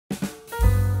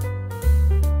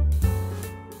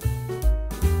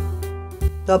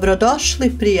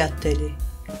Dobrodošli prijatelji!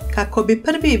 Kako bi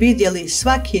prvi vidjeli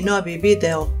svaki novi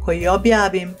video koji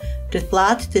objavim,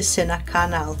 pretplatite se na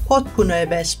kanal, potpuno je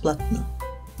besplatno.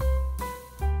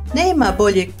 Nema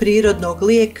boljeg prirodnog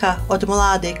lijeka od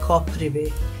mlade koprive.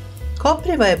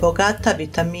 Kopriva je bogata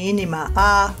vitaminima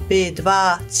A,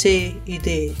 B2, C i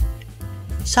D.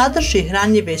 Sadrži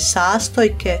hranjive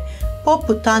sastojke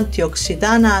poput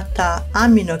antioksidanata,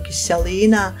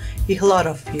 aminokiselina i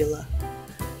hlorofila.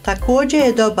 Također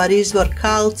je dobar izvor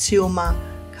kalcijuma,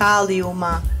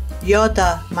 kalijuma,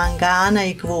 joda, mangana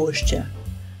i gvožđa.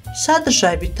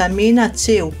 Sadržaj vitamina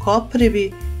C u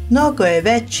koprivi mnogo je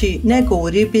veći nego u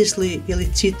ribizli ili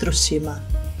citrusima.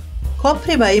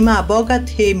 Kopriva ima bogat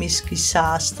hemijski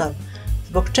sastav,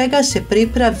 zbog čega se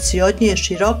pripravci od nje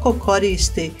široko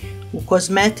koriste u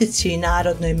kozmetici i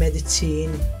narodnoj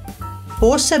medicini.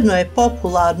 Posebno je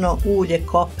popularno ulje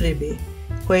koprive,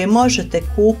 koje možete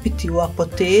kupiti u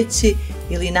apoteci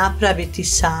ili napraviti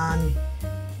sami.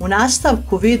 U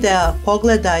nastavku videa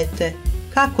pogledajte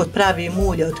kako pravim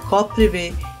ulje od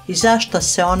koprive i zašto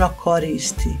se ono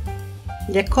koristi.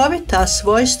 Ljekovita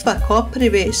svojstva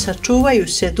koprive sačuvaju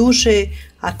se duže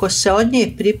ako se od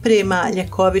nje priprema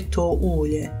ljekovito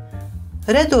ulje.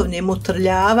 Redovnim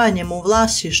utrljavanjem u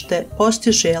vlasište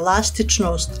postiže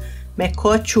elastičnost,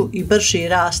 mekoću i brži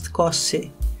rast kose.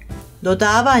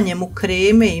 Dodavanjem u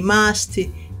kreme i masti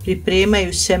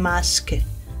pripremaju se maske.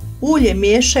 Ulje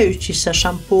miješajući sa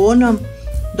šamponom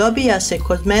dobija se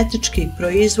kozmetički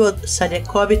proizvod sa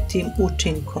ljekovitim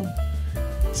učinkom.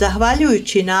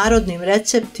 Zahvaljujući narodnim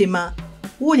receptima,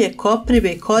 ulje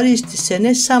koprive koristi se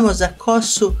ne samo za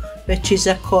kosu, već i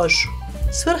za kožu.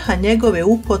 Svrha njegove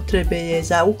upotrebe je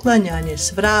za uklanjanje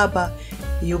svraba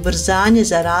i ubrzanje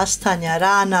zarastanja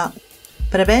rana,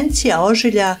 prevencija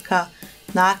ožiljaka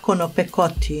nakon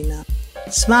opekotina,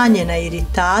 smanjena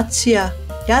iritacija,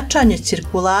 jačanje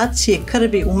cirkulacije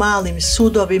krvi u malim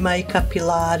sudovima i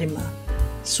kapilarima,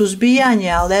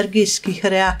 suzbijanje alergijskih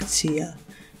reakcija,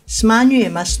 smanjuje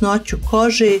masnoću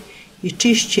kože i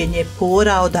čišćenje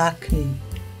pora od akni.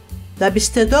 Da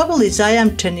biste dobili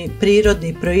zajamčeni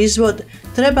prirodni proizvod,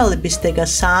 trebali biste ga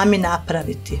sami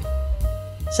napraviti.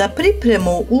 Za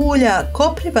pripremu ulja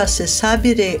kopriva se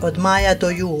sabire od maja do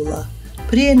jula,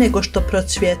 prije nego što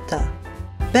procvjeta.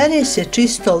 Bere se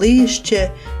čisto lišće,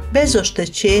 bez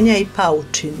oštećenja i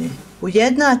paučine,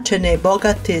 ujednačene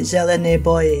bogate zelene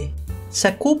boje.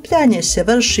 Sakupljanje se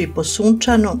vrši po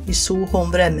sunčanom i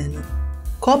suhom vremenu.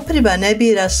 Kopriva ne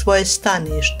bira svoje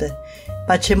stanište,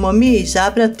 pa ćemo mi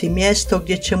izabrati mjesto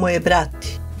gdje ćemo je brati.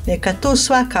 Neka to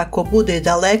svakako bude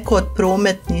daleko od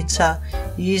prometnica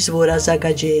i izvora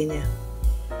zagađenja.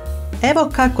 Evo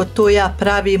kako to ja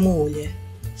pravim ulje.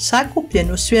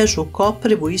 Sakupljenu svježu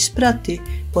koprivu isprati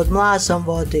pod mlazom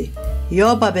vode i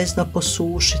obavezno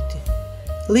posušiti.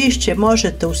 Lišće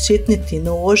možete usitniti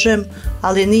nožem,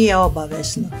 ali nije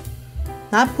obavezno.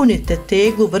 Napunite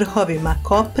teglu vrhovima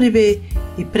koprive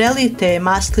i prelijte je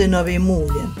maslinovim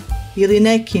uljem ili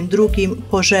nekim drugim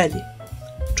po želji.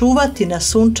 Čuvati na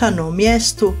sunčanom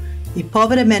mjestu i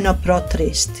povremeno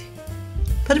protresti.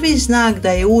 Prvi znak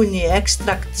da je uljni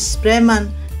ekstrakt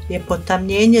spreman je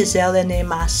potamnjenje zelene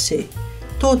mase.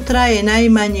 To traje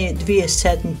najmanje 2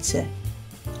 sedmice.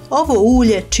 Ovo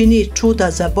ulje čini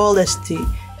čuda za bolesti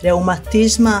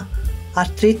reumatizma,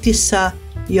 artritisa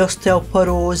i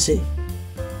osteoporoze.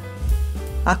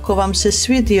 Ako vam se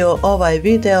svidio ovaj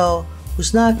video, u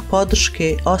znak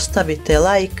podrške ostavite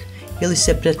like ili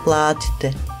se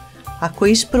pretplatite. Ako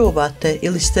isprobate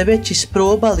ili ste već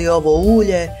isprobali ovo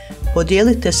ulje,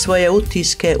 podijelite svoje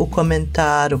utiske u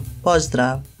komentaru.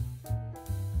 Pozdrav!